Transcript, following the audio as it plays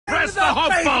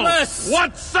hopeful! faithless!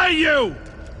 What say you?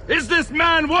 Is this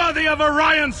man worthy of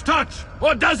Orion's touch,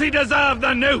 or does he deserve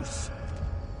the noose?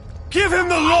 Give him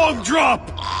the long drop!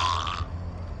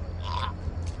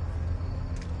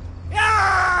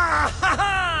 Ah! Ha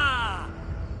ha!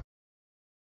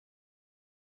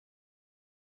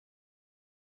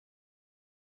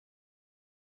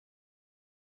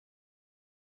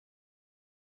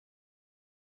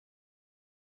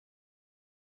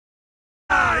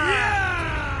 Ah, yeah!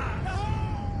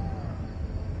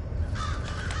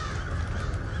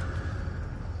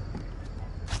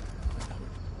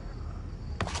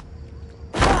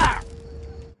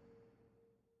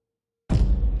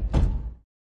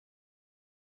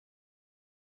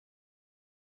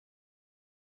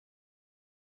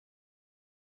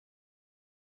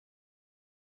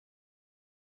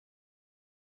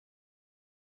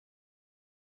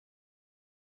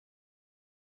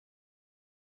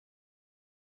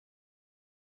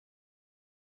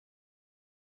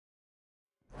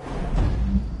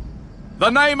 The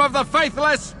name of the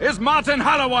faithless is Martin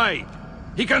Holloway.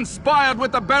 He conspired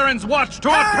with the Baron's watch to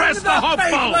oppress the hopeful.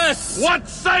 Faithless! What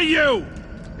say you?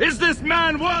 Is this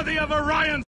man worthy of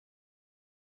Orion's?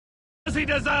 Does he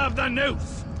deserve the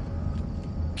noose?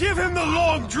 Give him the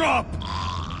long drop!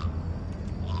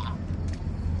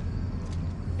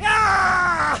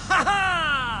 Ah! Ha ha!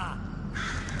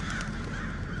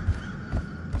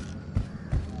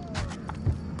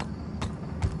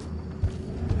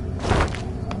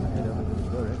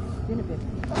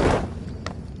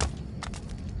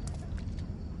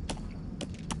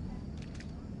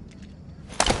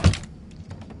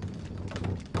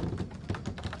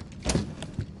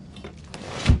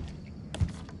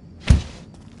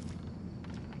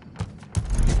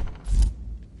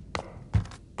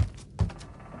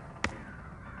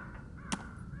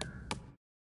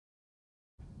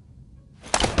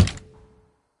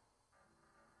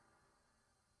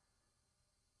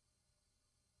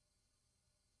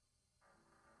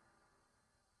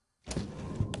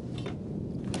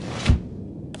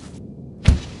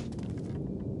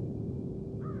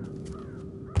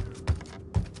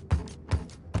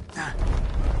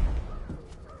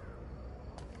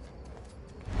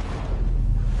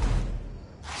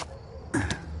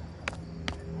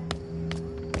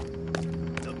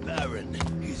 The Baron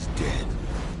is dead.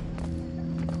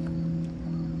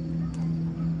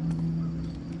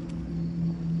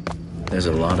 There's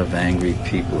a lot of angry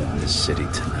people in this city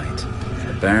tonight.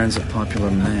 The Baron's a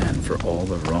popular man for all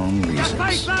the wrong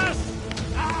reasons.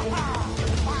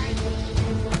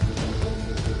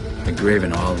 The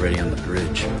Graven are already on the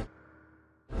bridge.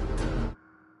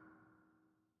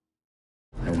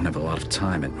 I won't have a lot of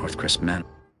time at Northcrest Manor.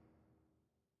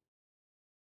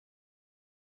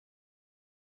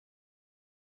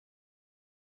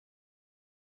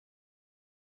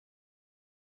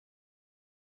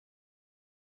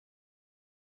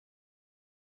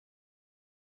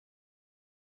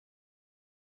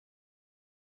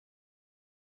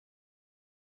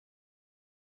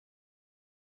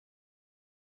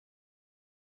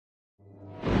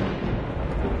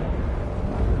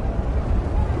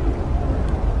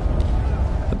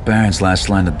 The Baron's last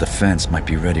line of defense might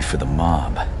be ready for the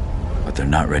mob, but they're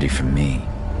not ready for me.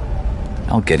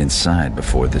 I'll get inside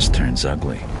before this turns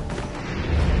ugly. I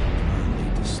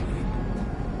need to sleep.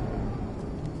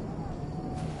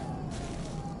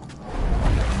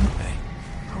 Hey,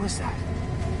 Who is that?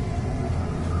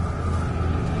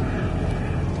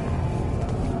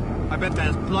 I bet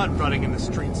there's blood running in the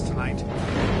streets tonight.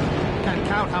 Can't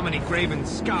count how many graven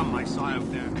scum I saw out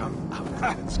there.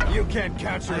 You can't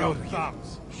count your own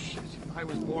thumbs. Shit, if I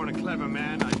was born a clever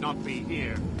man, I'd not be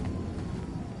here.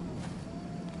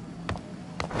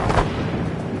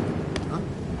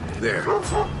 there.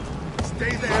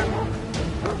 Stay there.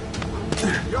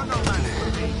 You're no man.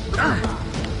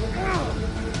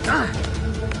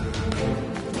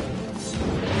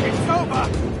 It's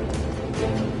over!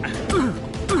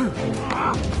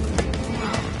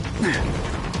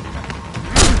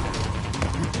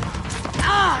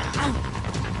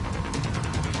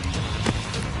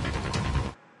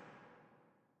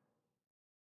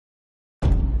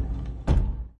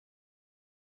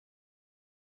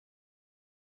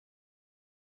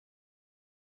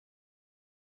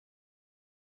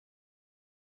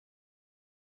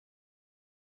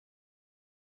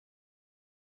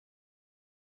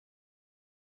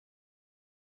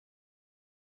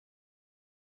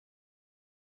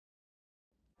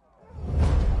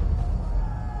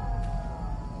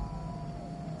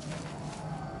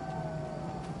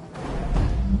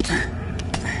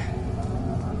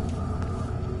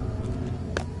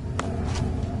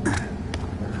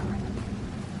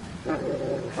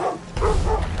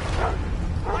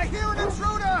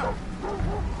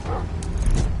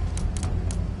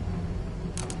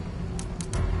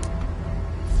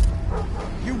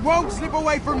 won't slip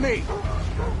away from me!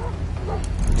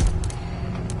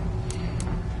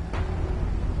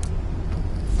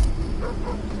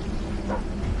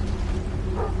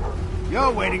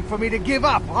 You're waiting for me to give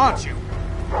up, aren't you?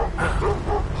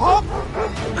 Hop!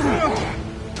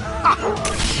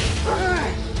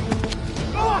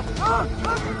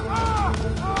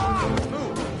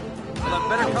 We'll have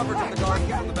better coverage of the garden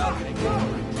from the balcony.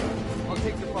 I'll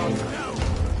take the phone.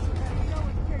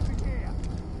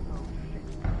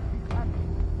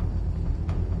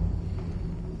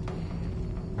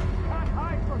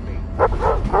 I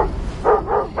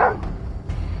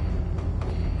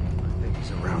think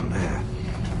he's around there.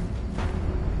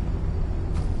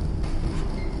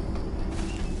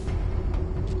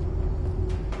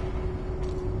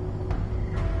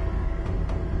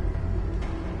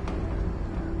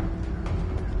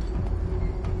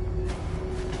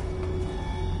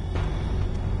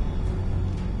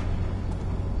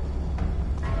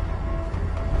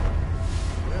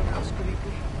 Where else could he be?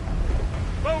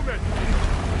 Bowman!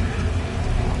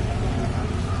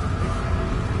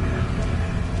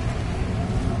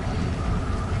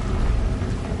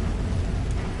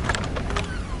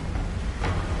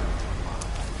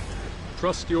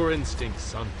 Trust your instincts,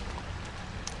 son.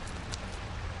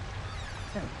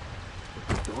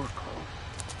 Door call.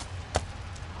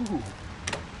 Who?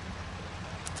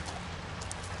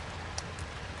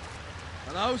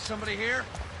 Hello, somebody here?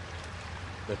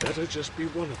 There better just be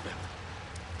one of them.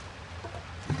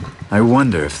 I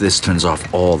wonder if this turns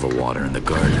off all the water in the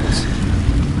gardens.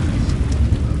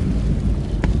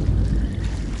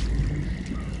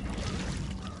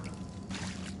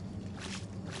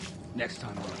 Next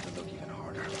time I'll have to look even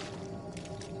harder.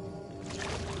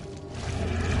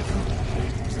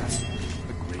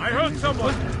 I heard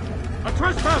someone! A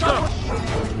trespasser!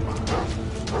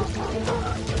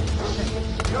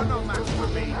 You're no match for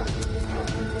me.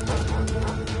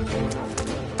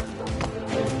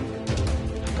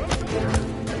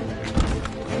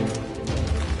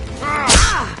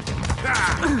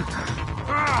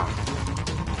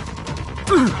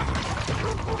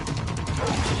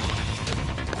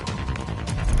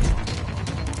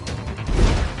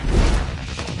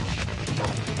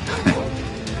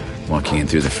 Walking in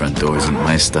through the front door isn't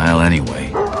my style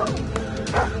anyway.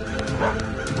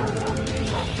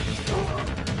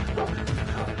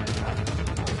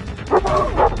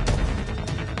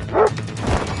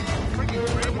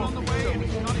 On the way and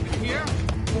he's not even here?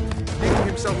 Making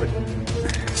himself a...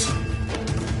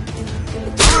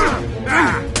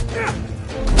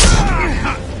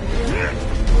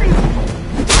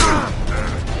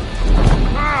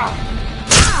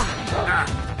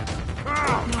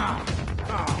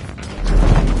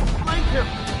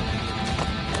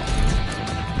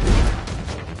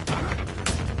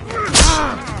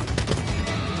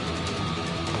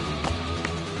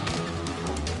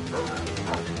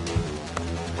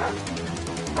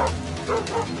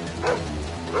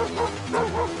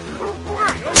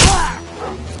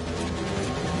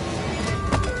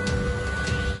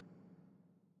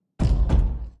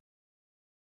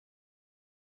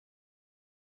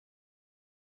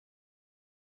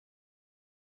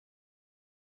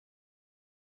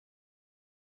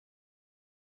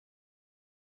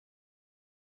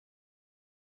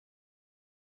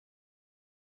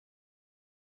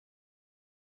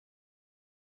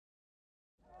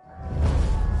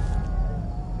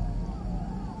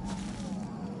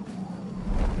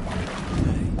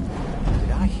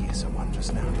 Did I hear someone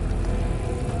just now?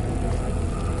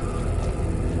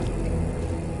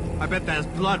 I bet there's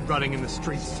blood running in the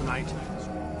streets tonight.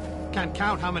 Can't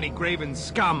count how many graven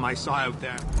scum I saw out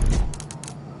there.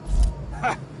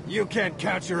 You can't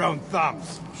count your own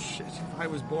thumbs. Shit, if I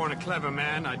was born a clever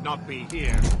man, I'd not be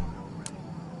here.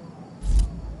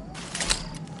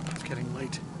 It's getting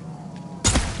late.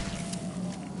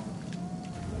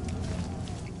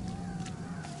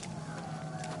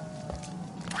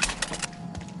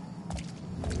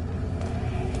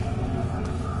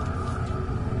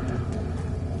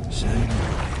 Saying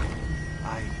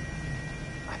I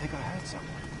think I heard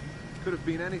someone. Could have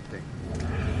been anything.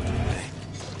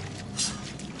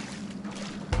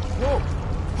 Whoa!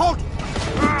 Halt!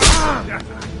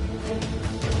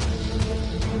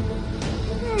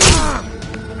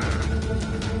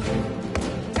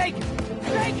 Take it!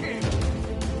 Take it!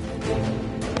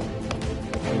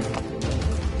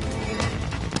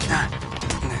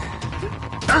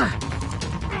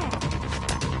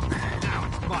 Now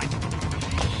it's mine.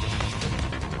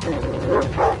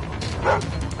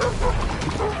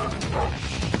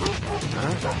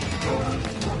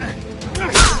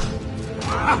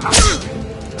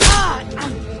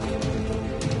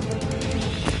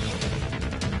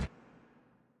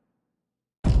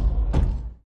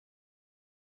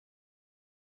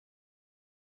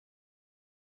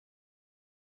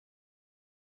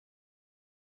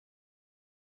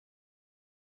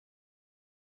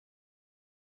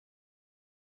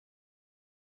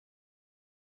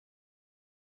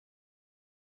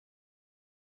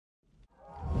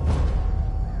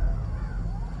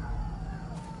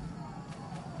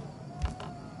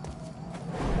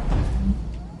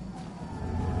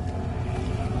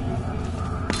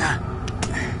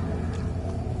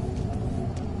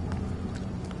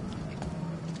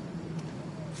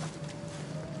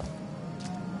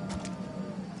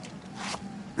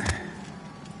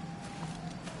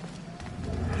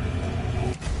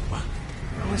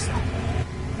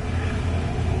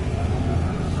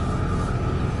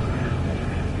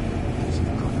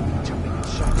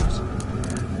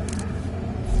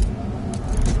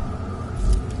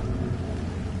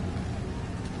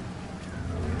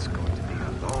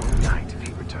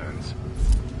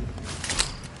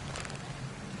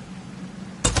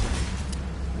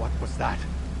 was that?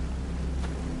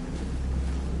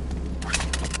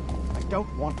 I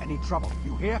don't want any trouble,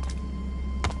 you hear?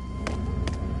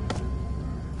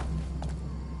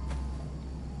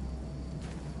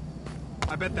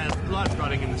 I bet there's blood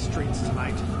running in the streets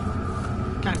tonight.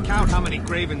 Can't count how many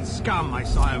graven scum I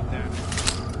saw out there.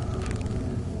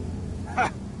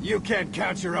 Ha! You can't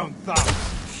count your own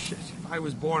thumbs. Shit, if I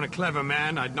was born a clever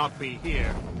man, I'd not be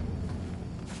here.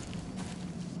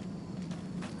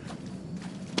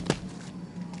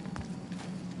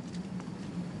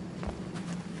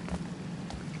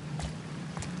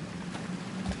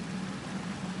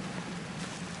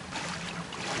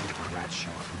 The rats show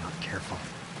if I'm not careful.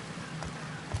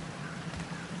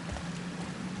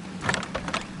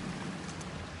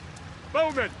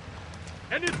 Bowman!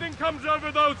 Anything comes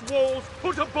over those walls,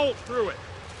 put a bolt through it.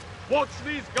 Watch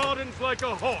these gardens like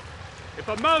a hawk. If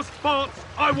a mouse farts,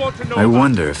 I want to know I about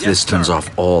wonder it. if this turns off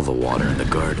all the water in the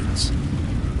gardens.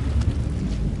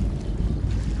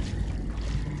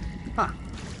 Huh.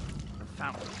 The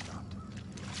fountain stopped.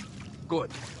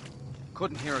 Good.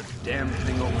 Couldn't hear a damn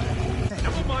thing over there.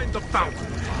 Never mind the fountain.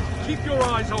 Keep your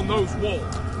eyes on those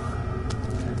walls.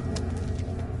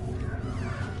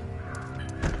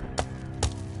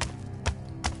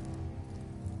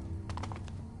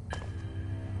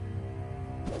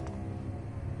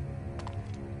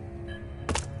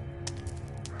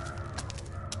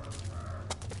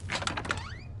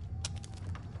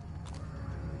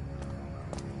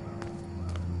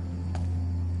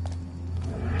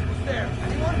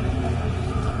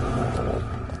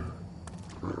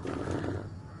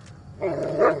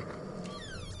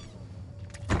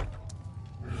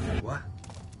 What?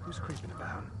 Who's creeping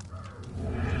about?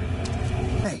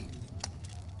 Hey!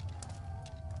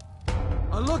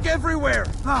 I look everywhere!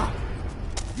 Ah!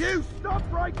 You stop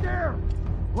right there!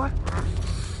 What?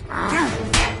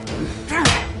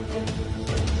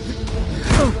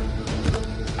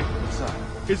 What's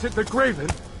up? Is it the Graven?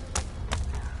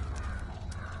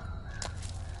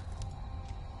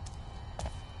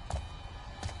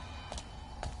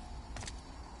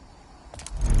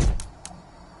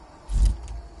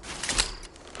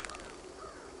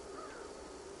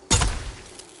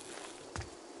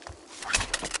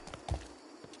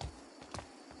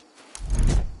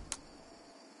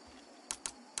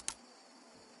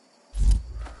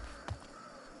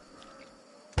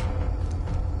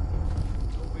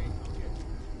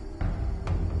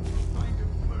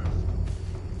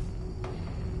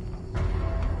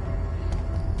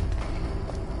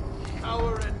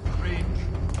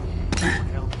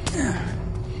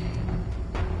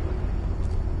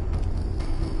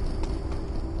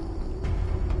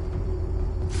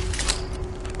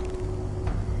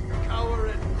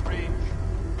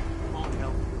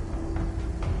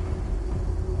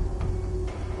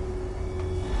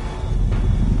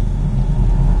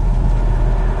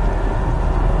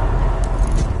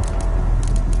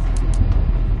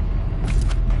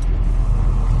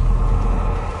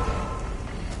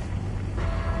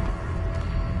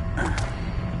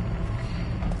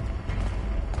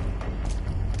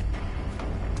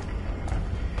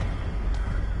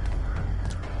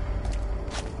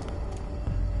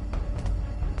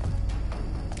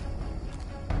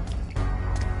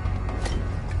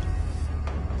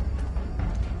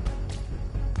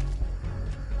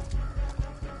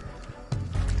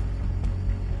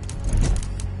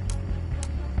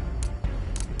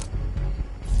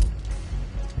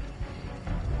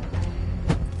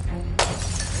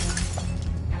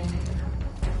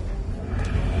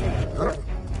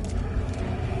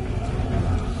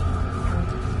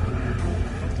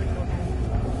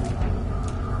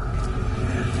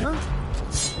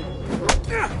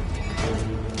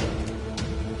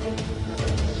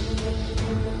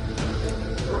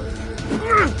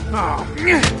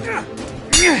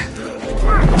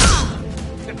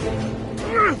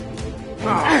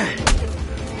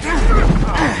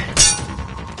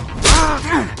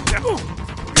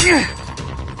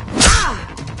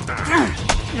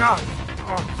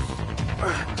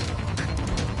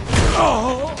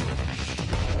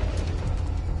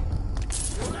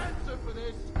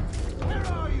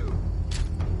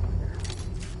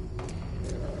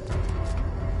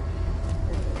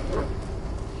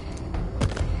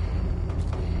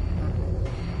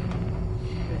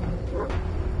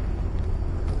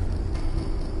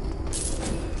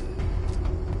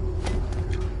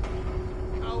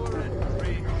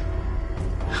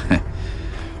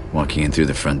 Walking in through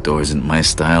the front door isn't my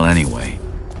style anyway.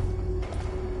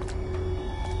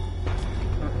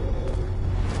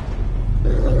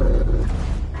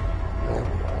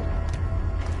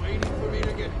 Waiting for me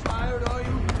to get tired, are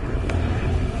you?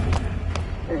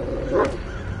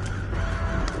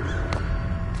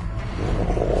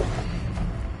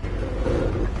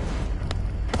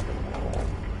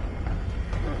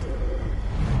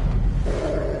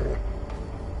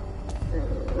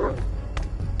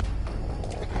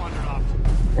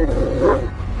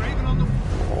 Graven on the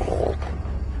wall.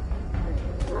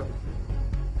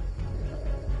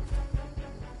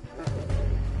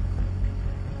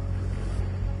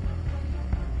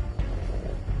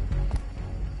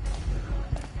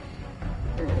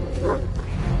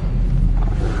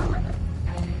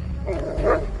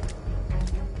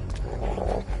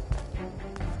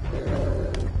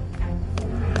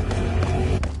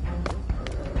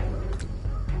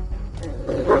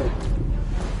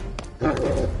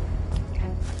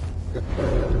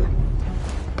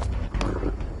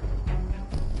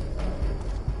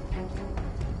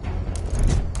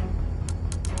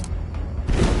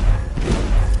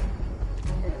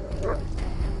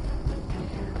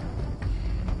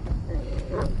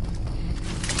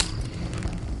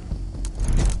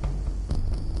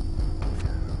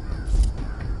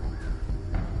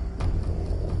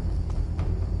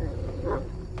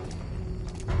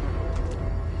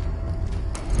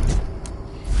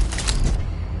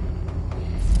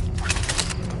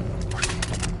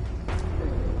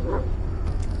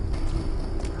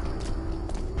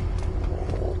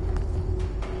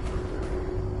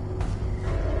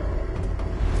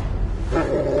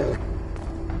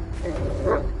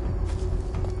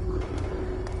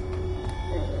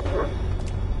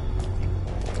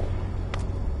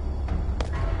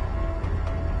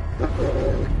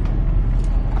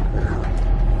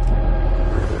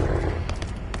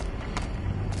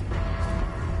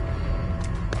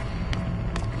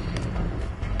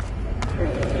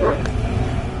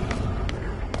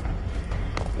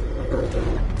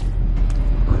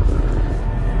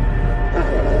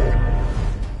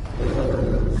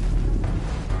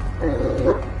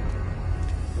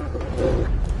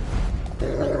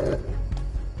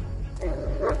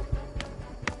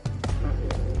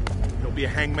 Be a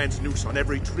hangman's noose on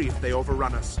every tree if they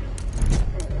overrun us.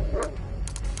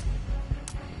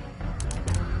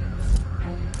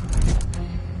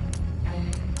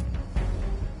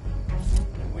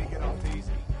 We get off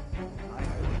easy. I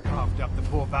heard they carved up the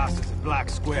poor bastards at Black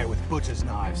Square with butcher's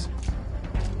knives.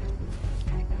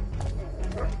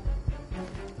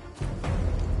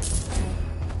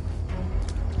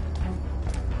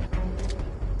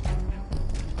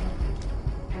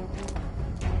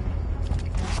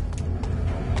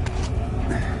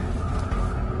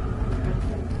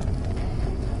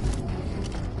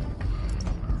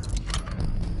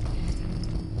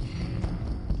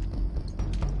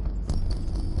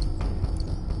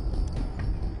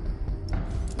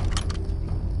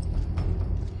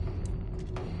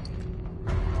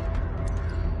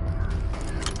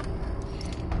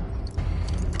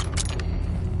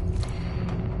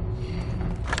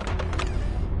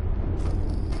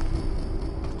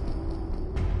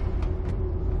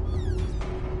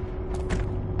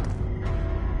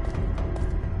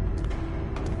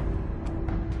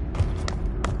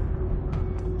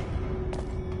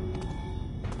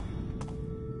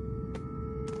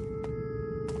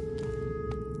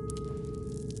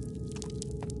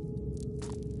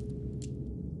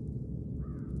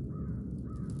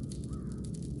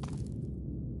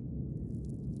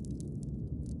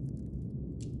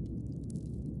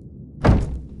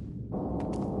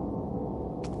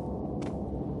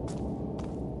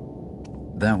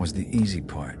 That was the easy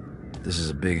part. This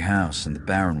is a big house, and the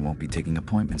Baron won't be taking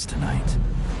appointments tonight.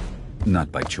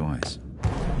 Not by choice.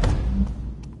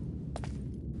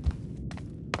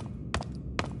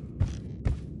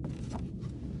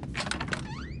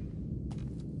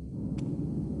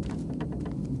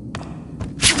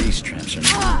 These traps are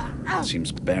new. It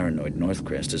seems paranoid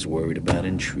Northcrest is worried about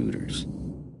intruders.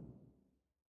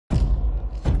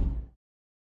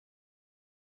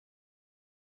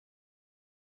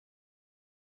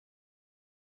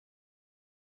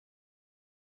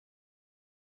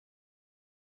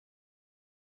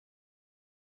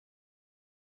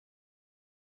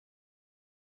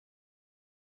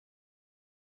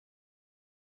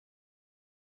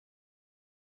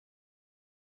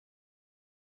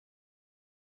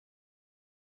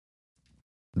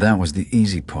 That was the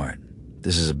easy part.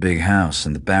 This is a big house,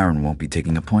 and the Baron won't be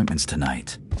taking appointments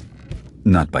tonight.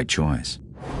 Not by choice.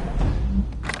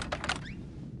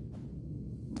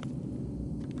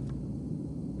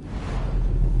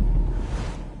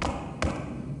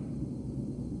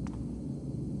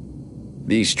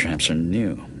 These traps are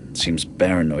new. It seems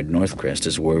paranoid Northcrest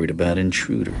is worried about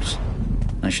intruders.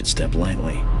 I should step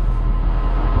lightly.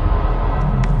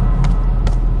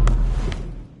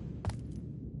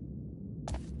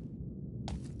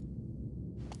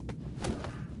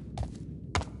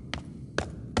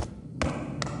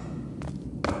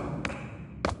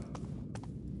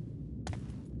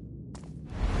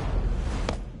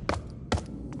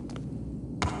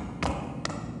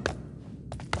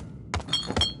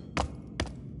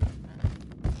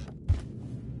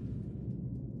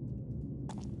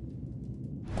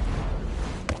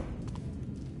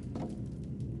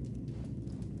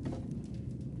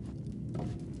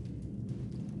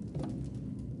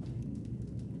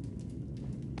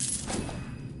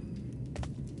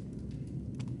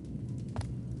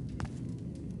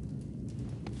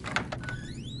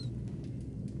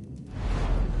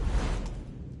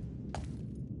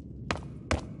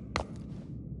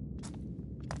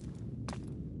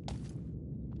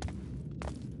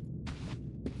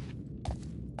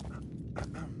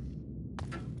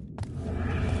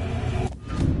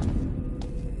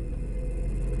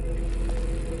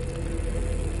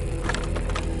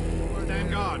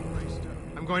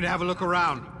 going to have a look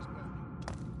around.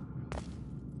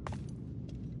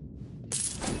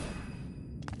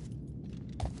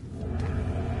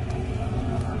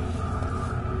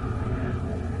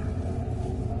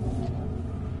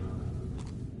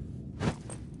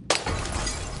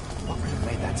 What could have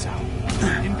made that sound?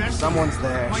 Investigate. Someone's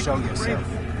there. Might Show be yourself.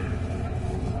 Raven.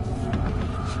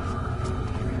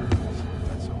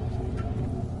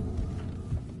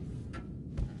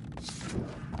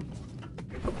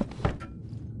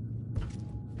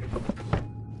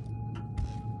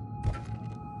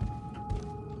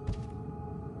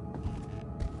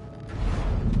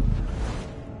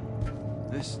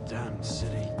 This damn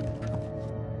city.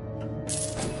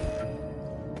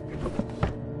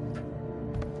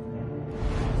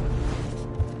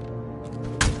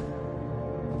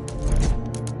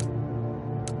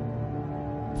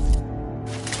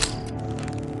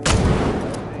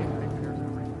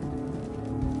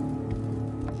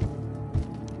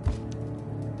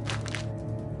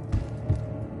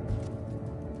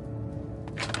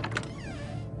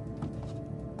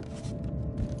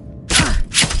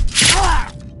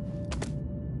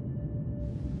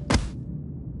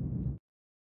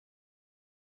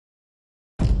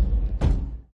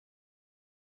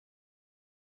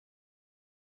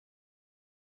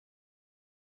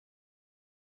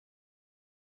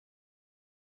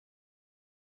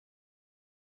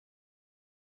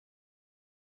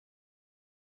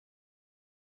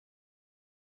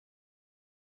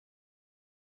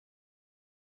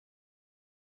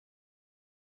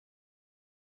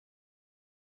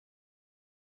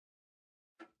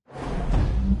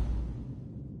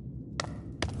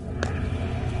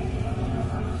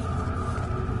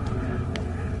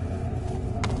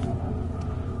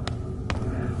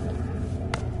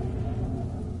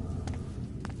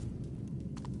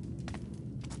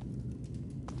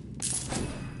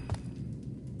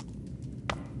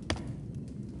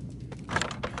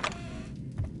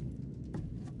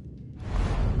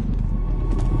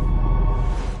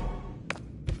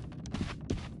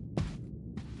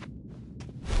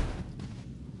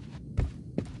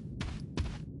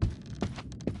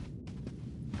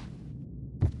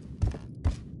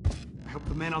 I hope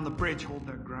the men on the bridge hold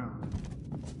their ground.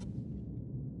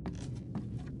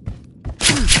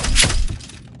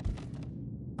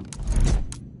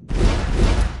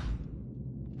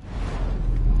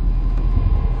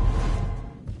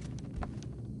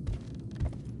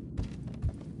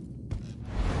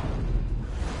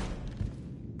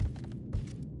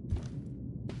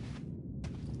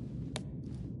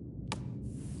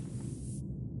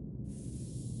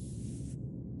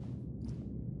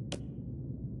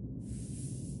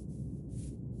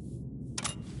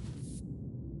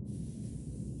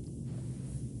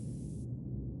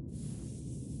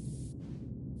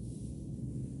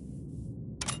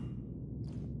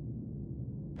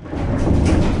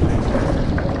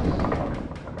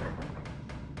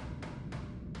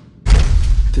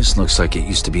 This looks like it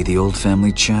used to be the old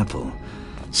family chapel.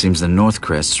 Seems the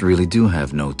Northcrests really do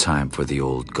have no time for the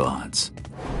old gods.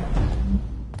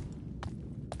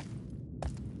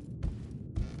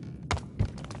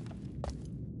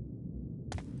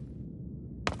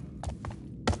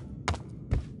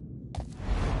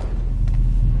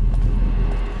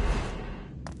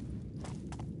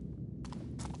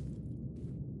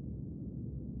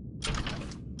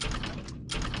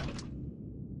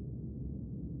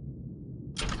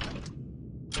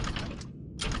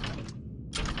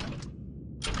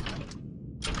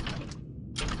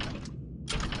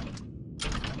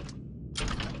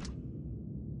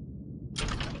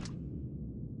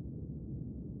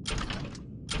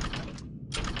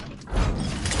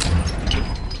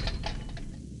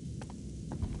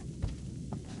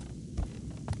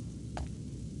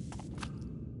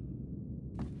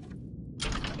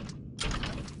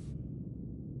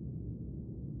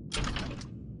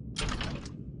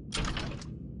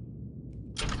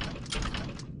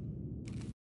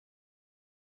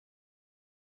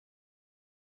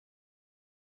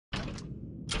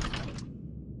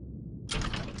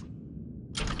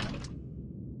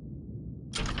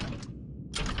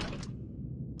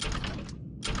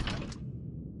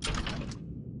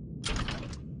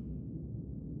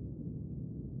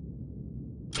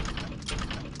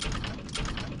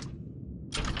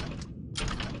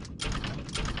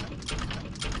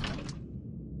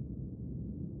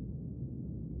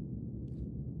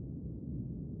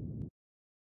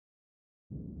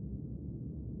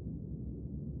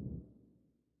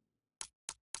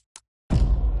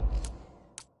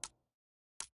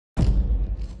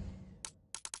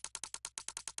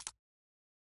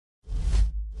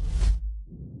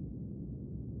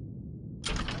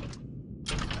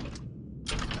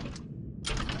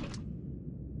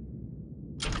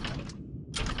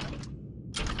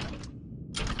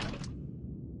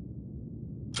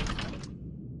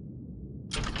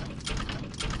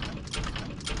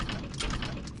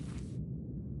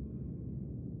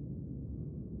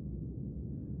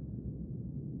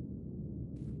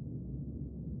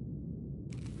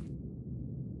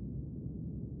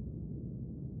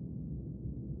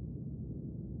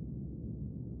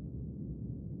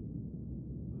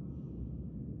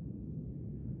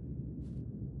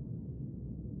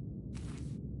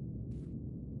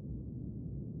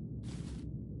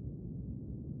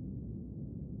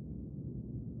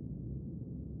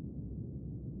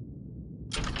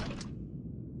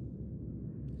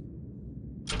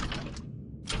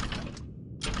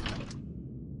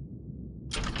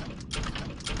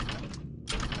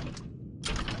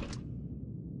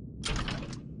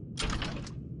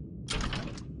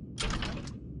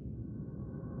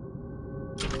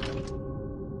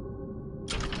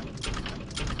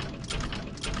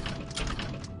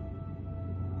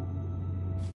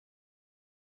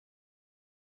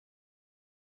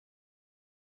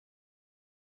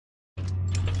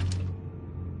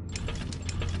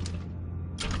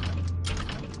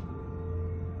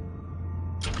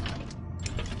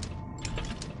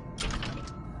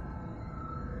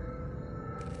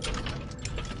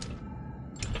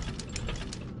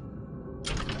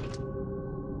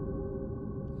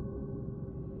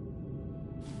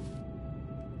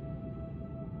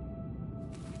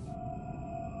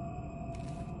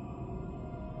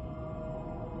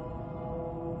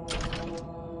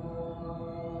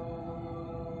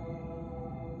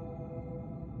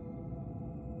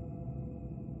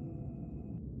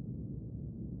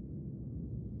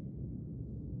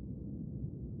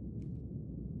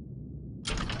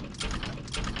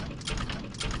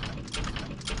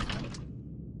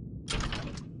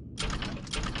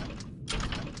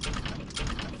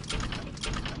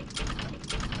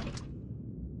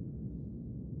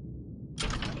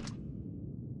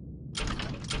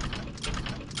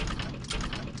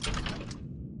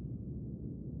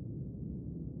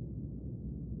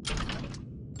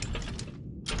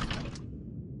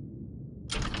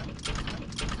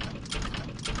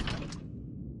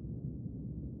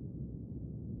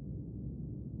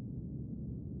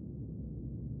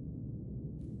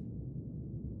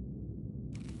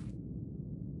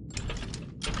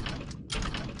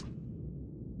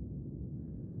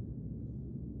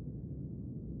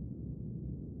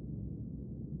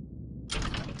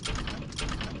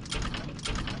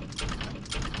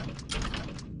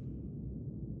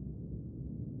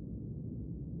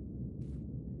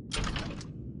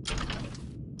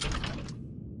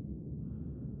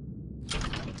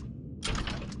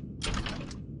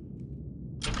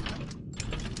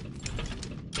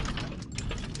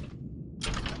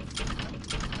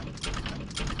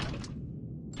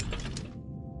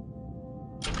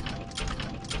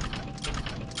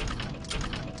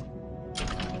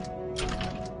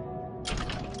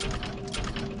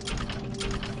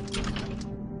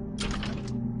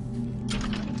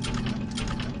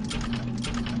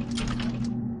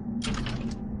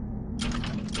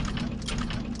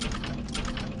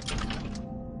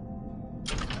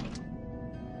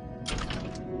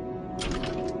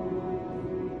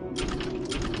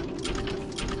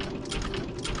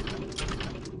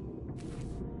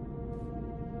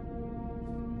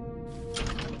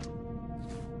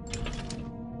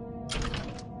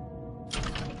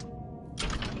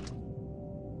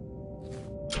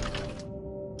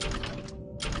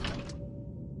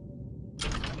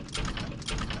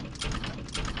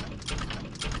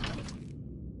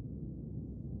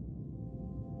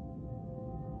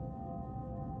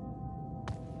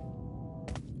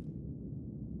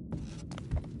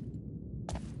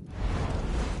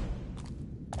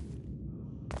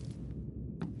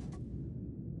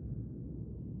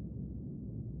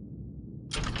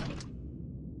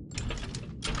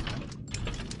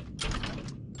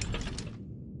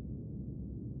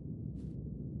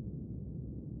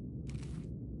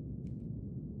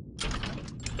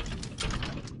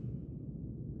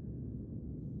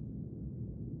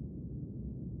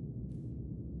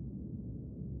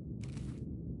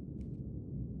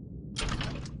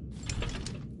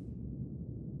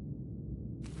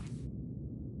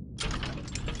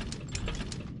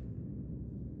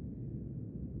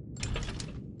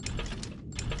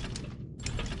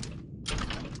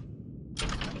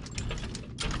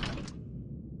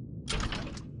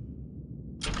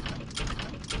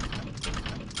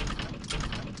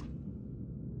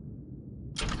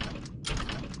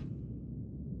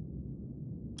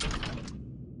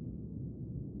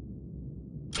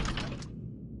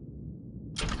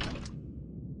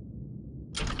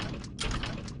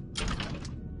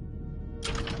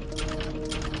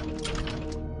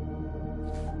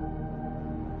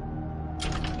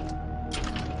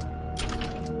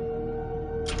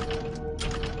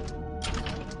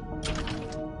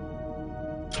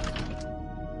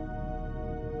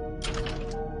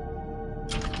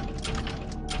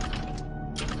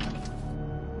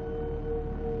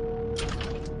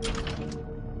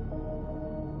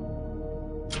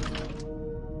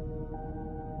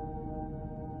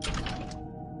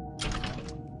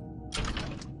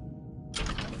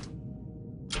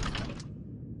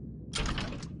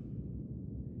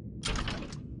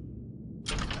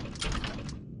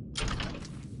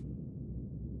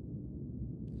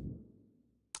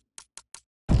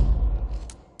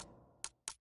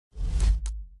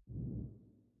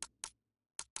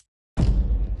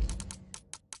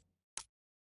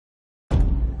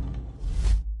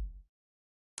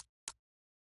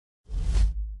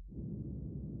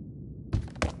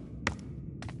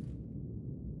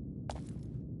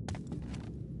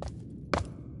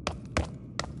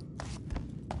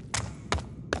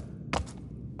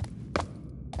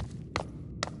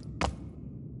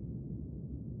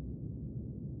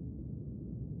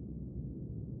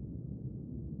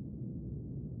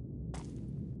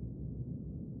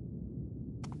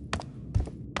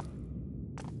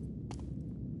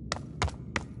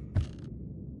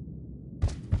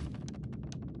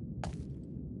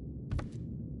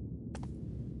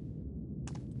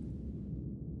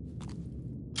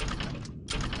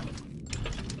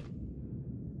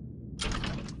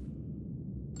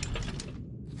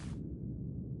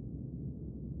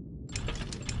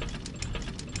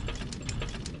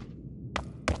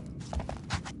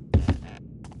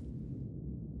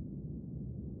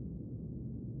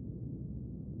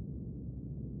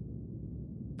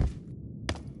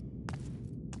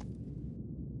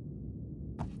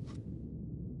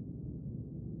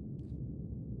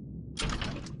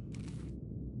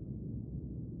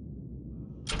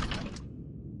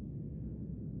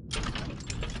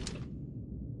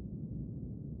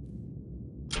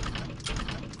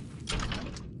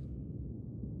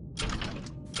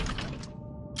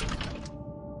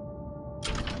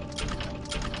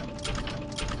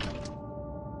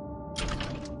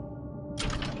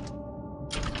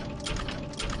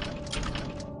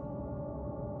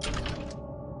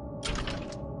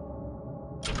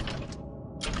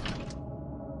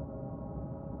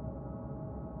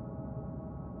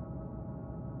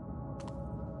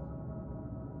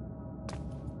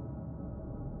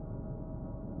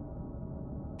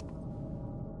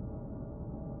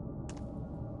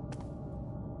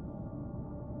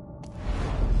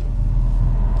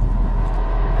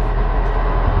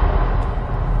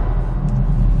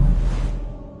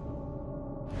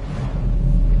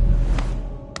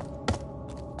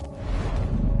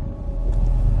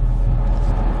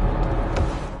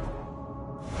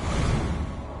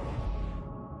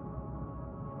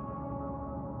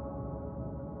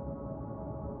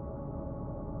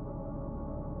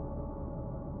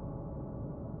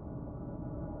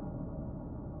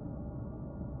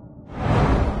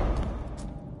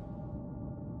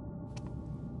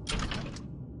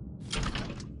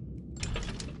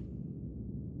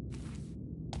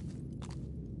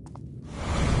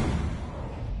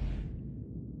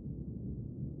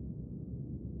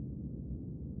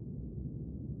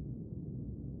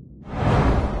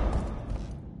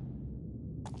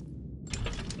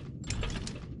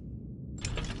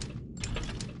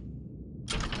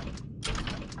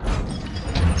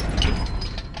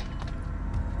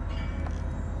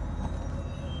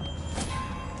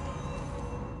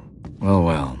 Well,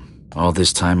 well. All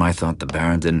this time I thought the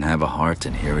Baron didn't have a heart,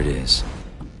 and here it is.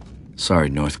 Sorry,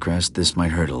 Northcrest, this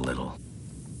might hurt a little.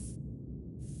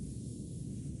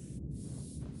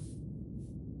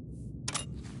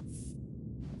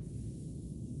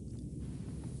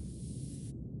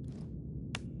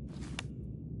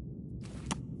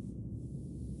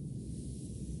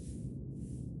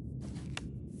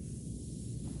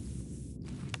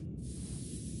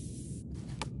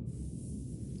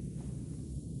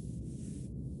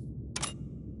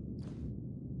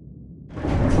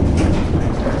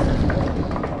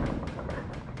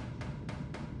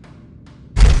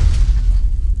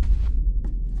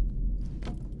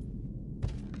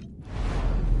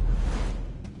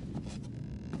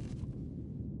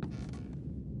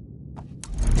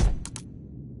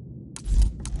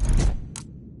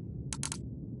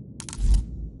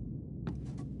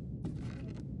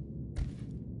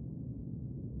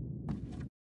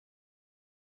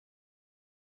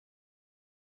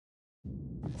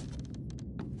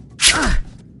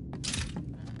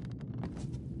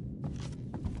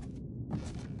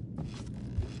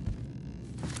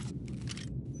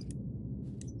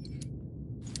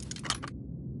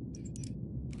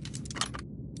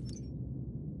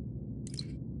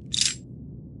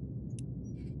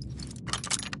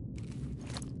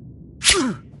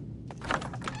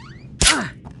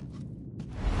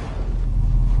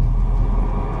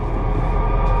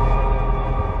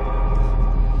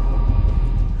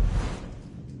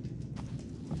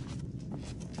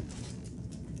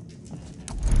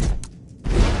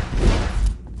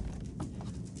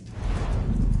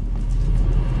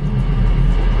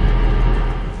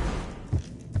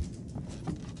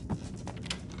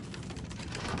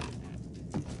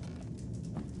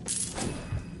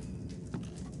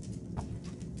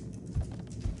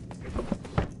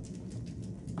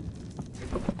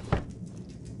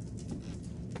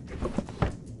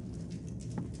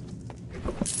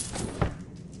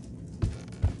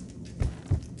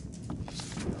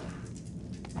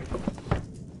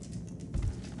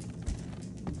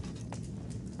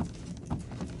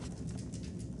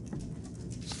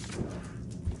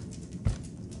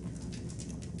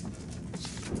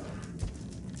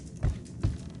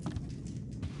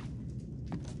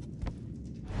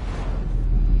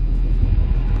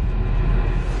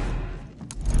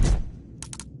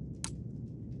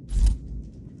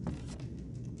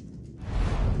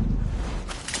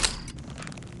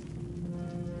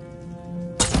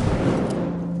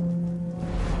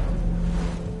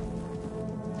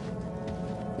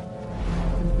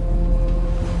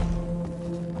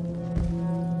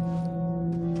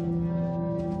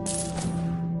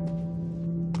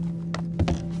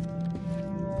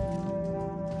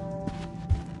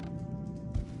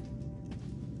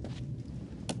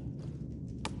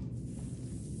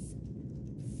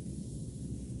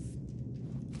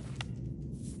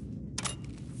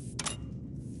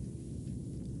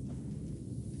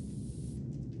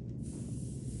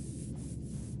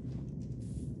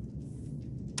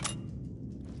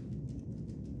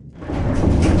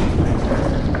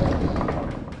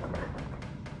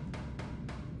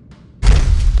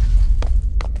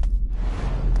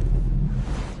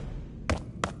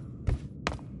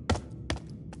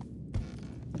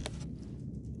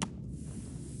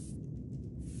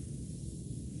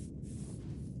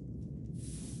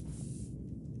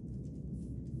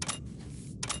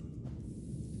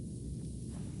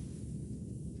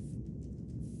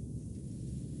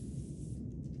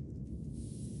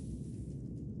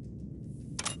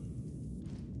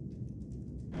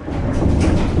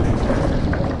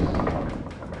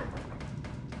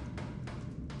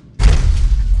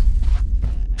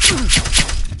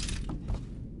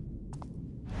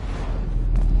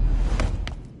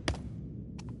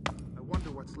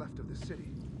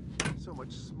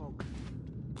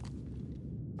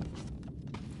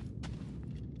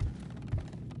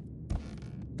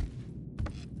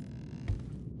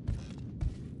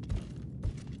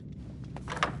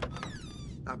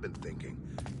 I've been thinking,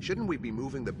 shouldn't we be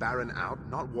moving the Baron out,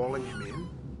 not walling him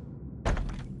in?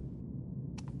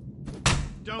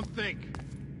 Don't think.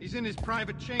 He's in his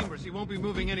private chambers. He won't be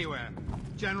moving anywhere.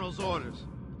 General's orders.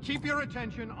 Keep your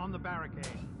attention on the barricade.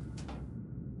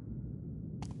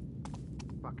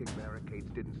 Fucking barricades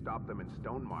didn't stop them in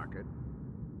Stone Market.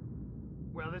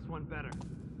 Well, this one better.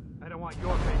 I don't want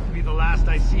your face to be the last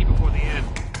I see before the end.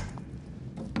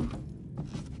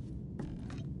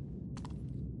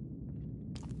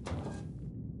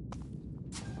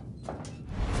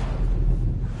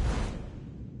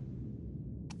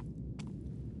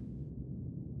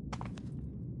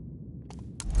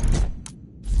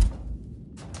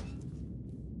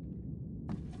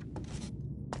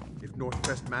 If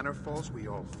Northwest Manor falls, we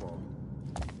all fall.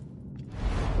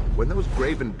 When those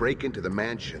Graven break into the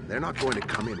mansion, they're not going to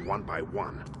come in one by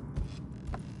one.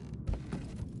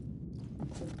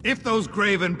 If those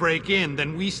Graven break in,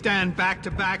 then we stand back to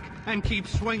back and keep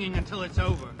swinging until it's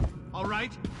over. All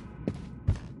right?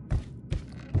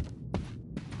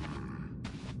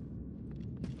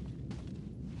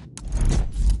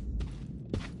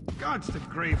 Gods to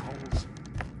grave holes.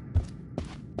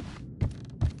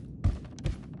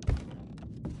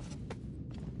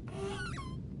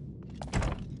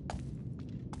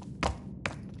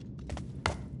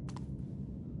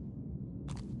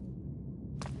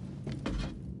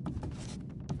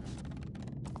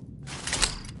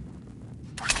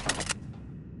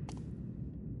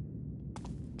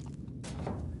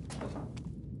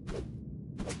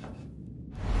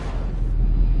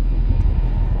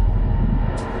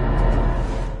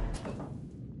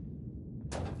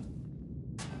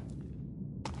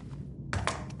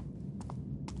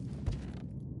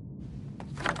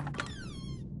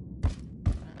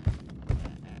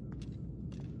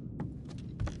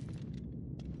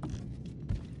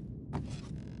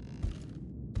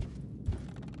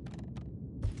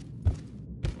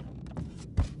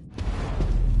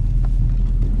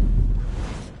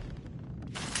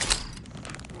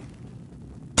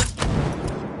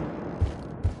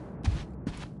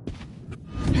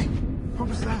 What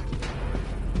was that?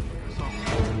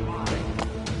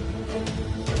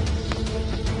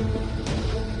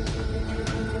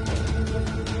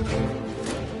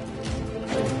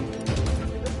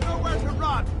 There's nowhere to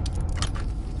run!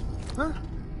 Huh?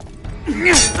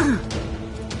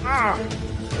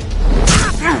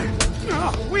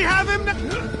 We have him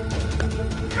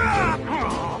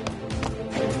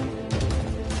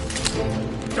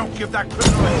Don't give that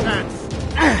criminal a chance!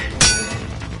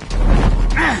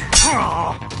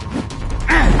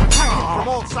 From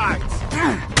all sides!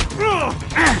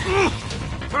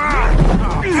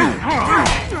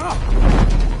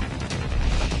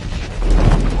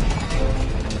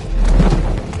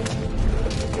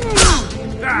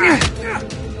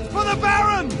 for the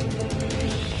Baron!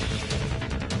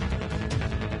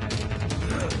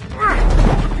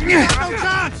 No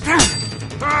chance!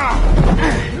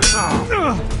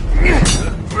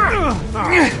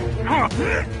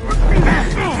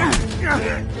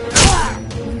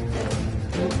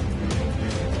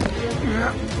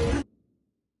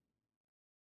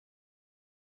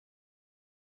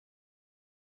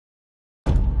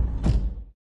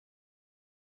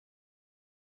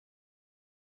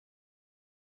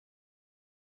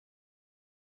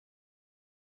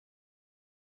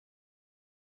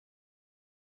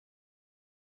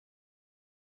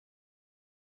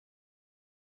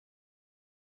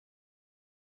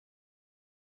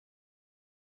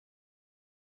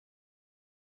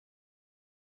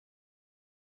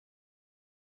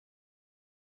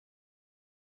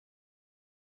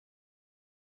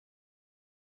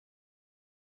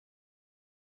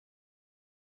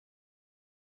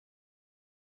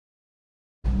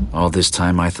 All this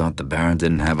time I thought the Baron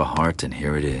didn't have a heart, and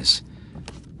here it is.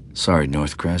 Sorry,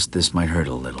 Northcrest, this might hurt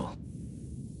a little.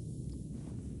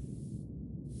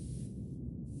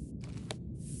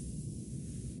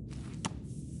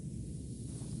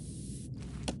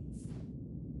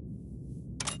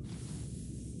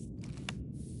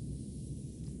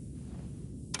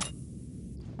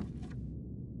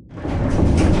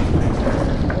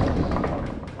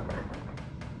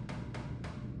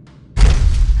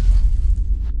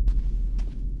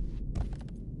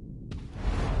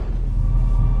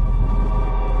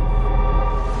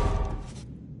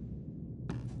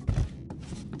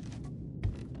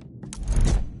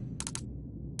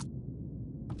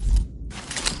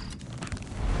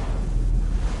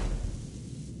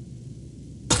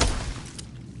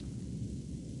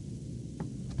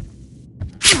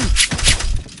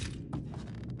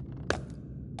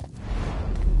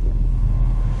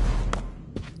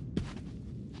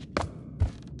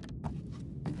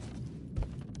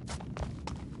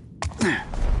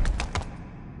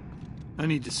 I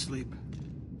need to sleep.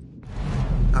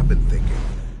 I've been thinking,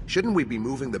 shouldn't we be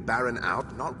moving the Baron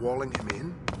out, not walling him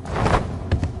in?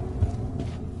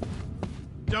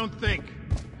 Don't think.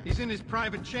 He's in his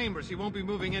private chambers. He won't be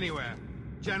moving anywhere.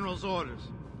 General's orders.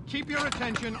 Keep your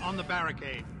attention on the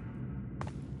barricade.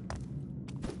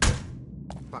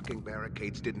 Fucking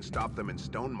barricades didn't stop them in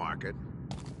Stone Market.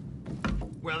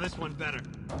 Well, this one better.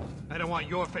 I don't want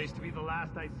your face to be the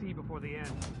last I see before the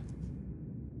end.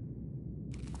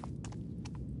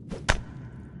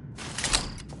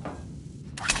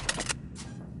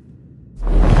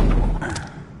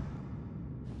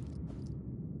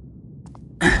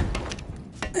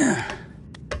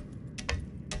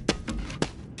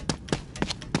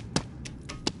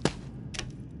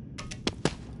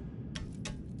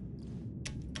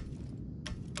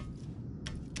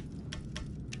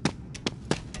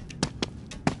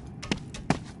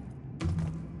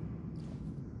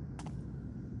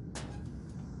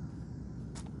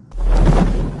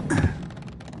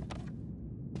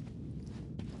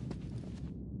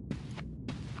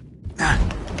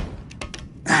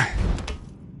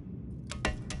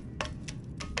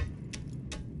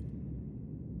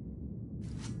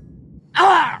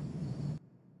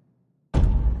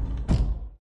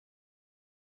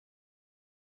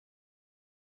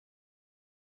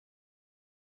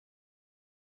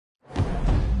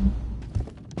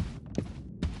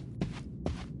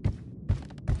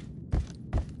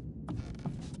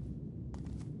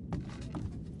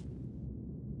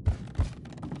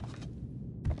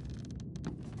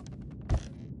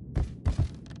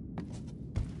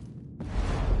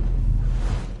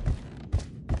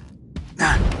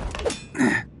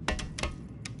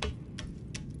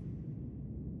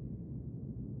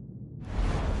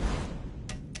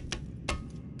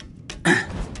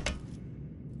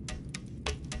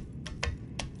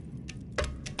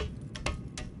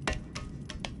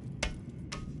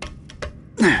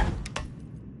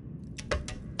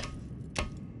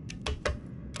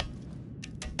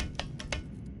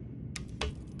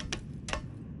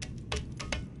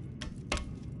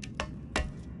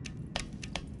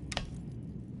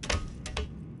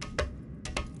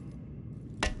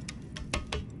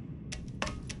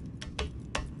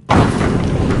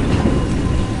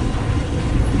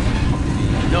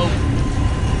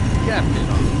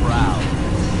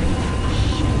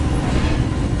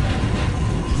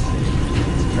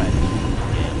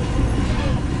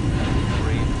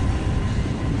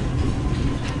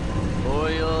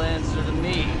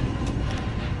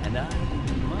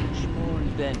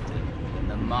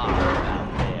 mob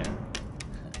down there.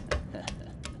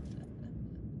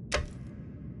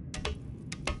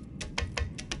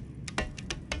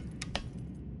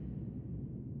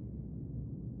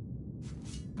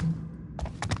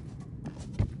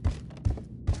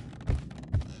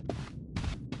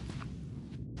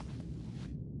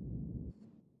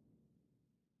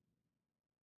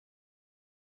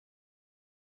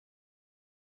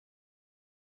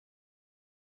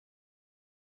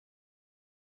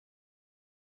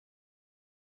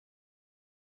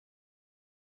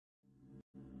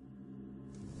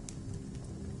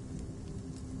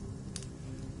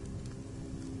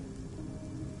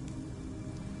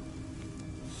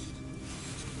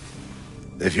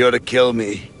 If you're to kill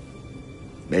me,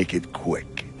 make it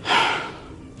quick.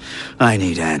 I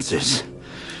need answers,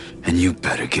 and you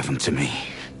better give them to me.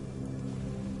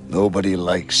 Nobody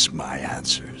likes my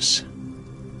answers.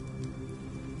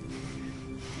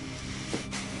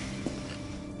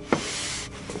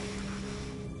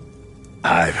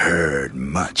 I've heard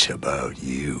much about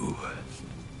you.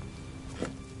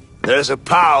 There's a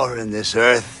power in this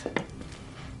earth,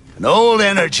 an old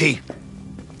energy,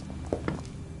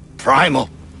 primal.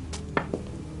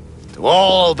 To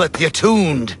all but the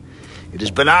attuned, it is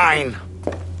benign,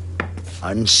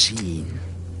 unseen.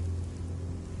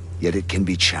 Yet it can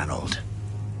be channeled,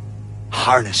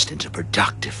 harnessed into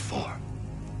productive form.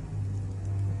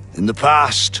 In the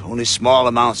past, only small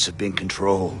amounts have been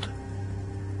controlled.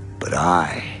 But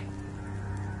I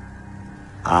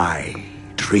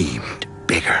dreamed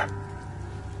bigger,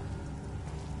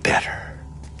 better.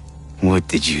 What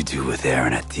did you do with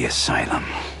Aaron at the asylum?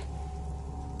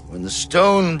 When the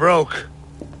stone broke,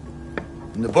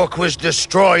 and the book was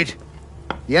destroyed,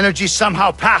 the energy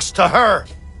somehow passed to her.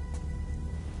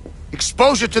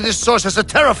 Exposure to this source has a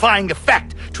terrifying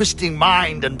effect, twisting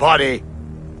mind and body.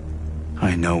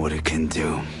 I know what it can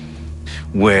do.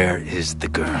 Where is the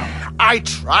girl? I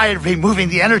tried removing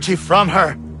the energy from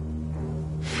her.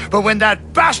 But when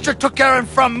that bastard took Aaron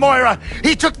from Moira,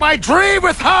 he took my dream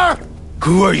with her!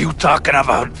 Who are you talking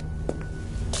about?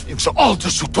 It was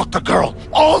Aldous who took the girl.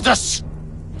 Aldous!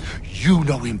 You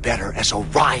know him better as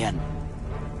Orion.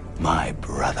 My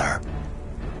brother.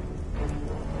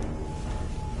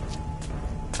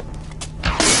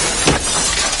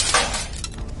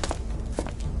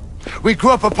 We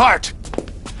grew up apart.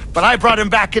 But I brought him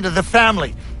back into the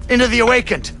family, into the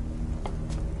Awakened.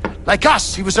 Like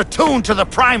us, he was attuned to the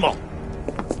primal.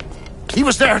 He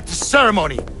was there at the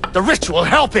ceremony, the ritual,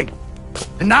 helping.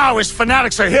 And now his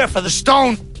fanatics are here for the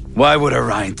stone. Why would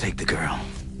Orion take the girl?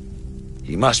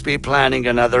 He must be planning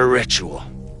another ritual.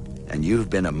 And you've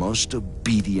been a most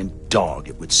obedient dog,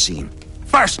 it would seem.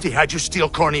 First he had you steal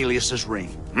Cornelius's ring.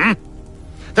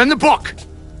 Then the book.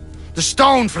 The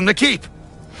stone from the keep.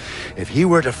 If he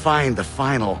were to find the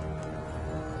final...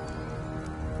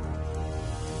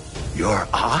 your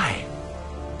eye.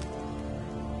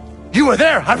 You were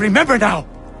there, I remember now.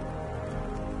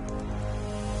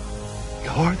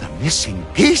 You're the missing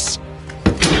piece?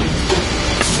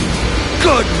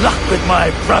 Good luck with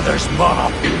my brother's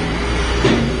mob.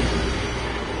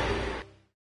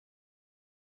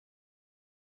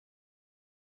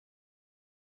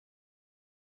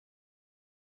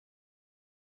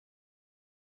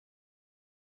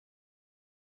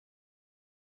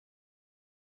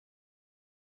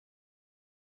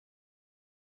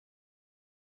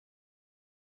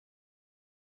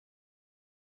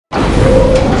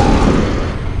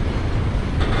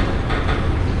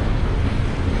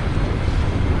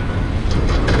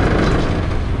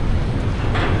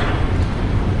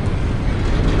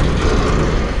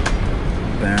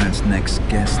 Next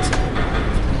guest.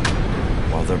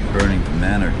 While they're burning the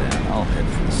manor down, I'll head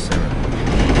for the ceremony.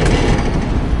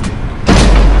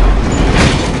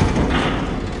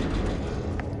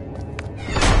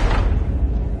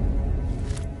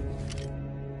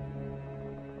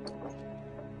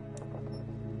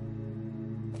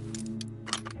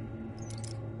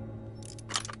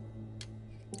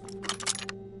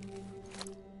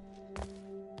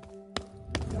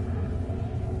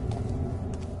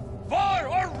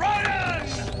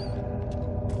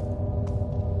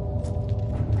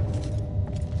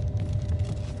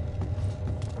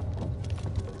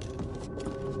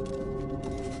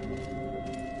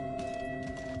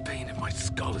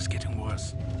 Skull is getting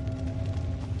worse.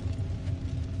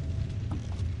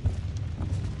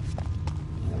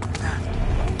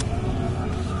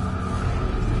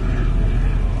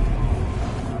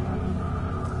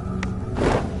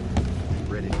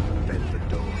 Ready to bend the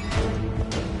door.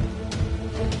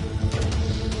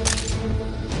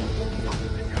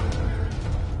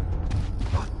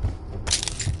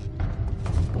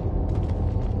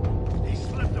 He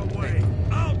slipped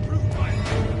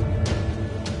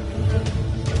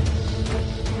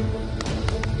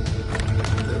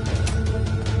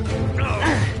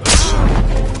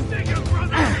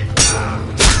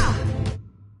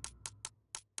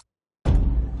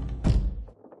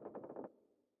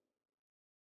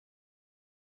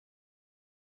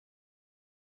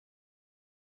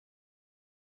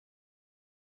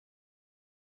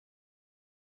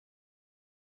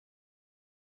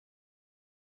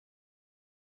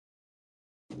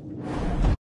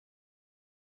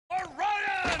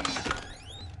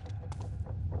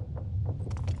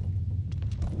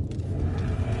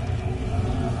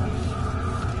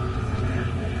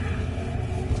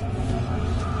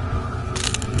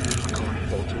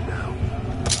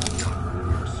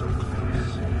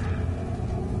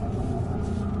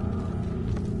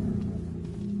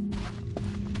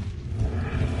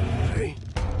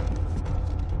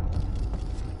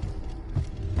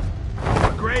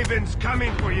Raven's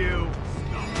coming for you.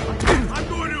 I'm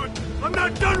going to... I'm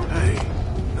not done with... Hey.